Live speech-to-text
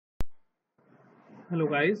Hello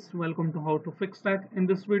guys, welcome to How to Fix That. In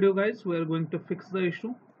this video guys, we are going to fix the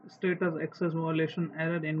issue status access violation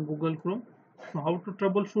error in Google Chrome. So how to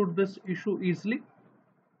troubleshoot this issue easily?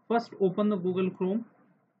 First open the Google Chrome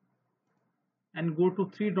and go to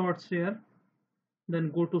three dots here, then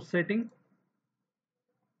go to setting.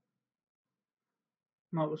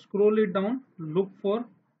 Now scroll it down, look for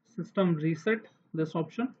system reset, this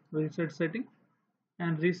option reset setting,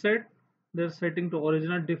 and reset their setting to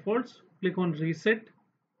original defaults. Click on reset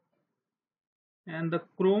and the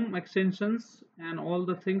Chrome extensions and all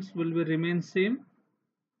the things will be remain same,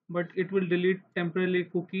 but it will delete temporarily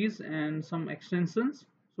cookies and some extensions.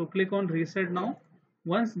 So click on reset now.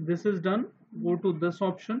 Once this is done, go to this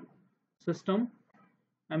option system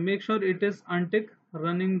and make sure it is untick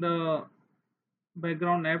running the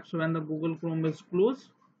background apps when the Google Chrome is closed,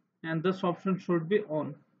 and this option should be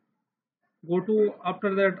on. Go to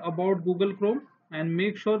after that about Google Chrome and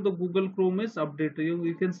make sure the Google Chrome is updated.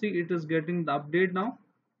 You can see it is getting the update now,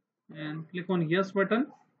 and click on yes button.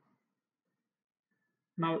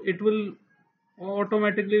 Now it will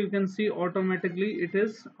automatically, you can see automatically it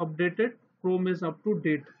is updated. Chrome is up to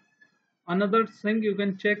date. Another thing you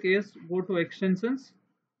can check is go to extensions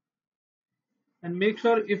and make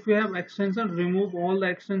sure if you have extension, remove all the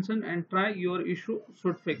extension and try your issue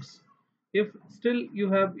should fix. If still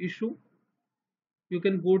you have issue, you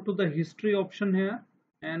can go to the history option here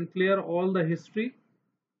and clear all the history.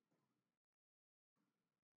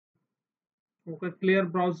 Okay, clear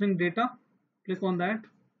browsing data, click on that,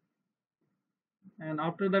 and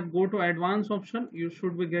after that go to advanced option. You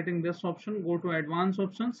should be getting this option. Go to advanced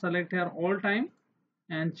option, select here all time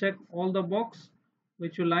and check all the box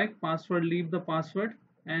which you like, password, leave the password,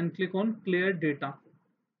 and click on clear data.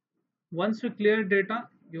 Once you clear data,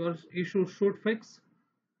 your issue should fix,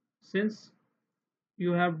 since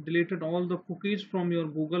you have deleted all the cookies from your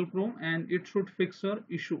Google Chrome, and it should fix your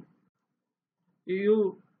issue.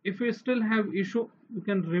 If you still have issue, you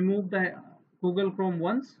can remove the Google Chrome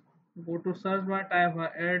once. Go to search bar, type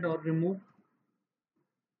add or remove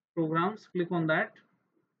programs, click on that,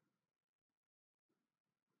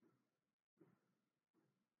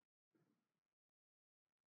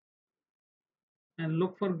 and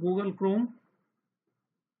look for Google Chrome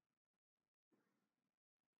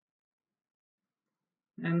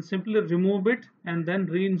and simply remove it and then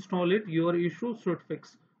reinstall it. Your issue should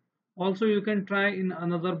fix. Also you can try in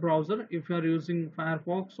another browser if you are using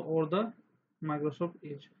Firefox or the Microsoft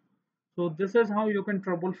Edge. So this is how you can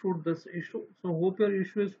troubleshoot this issue. So hope your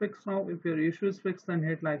issue is fixed now. If your issue is fixed, then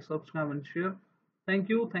hit like, subscribe and share. Thank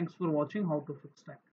you. Thanks for watching How to Fix That.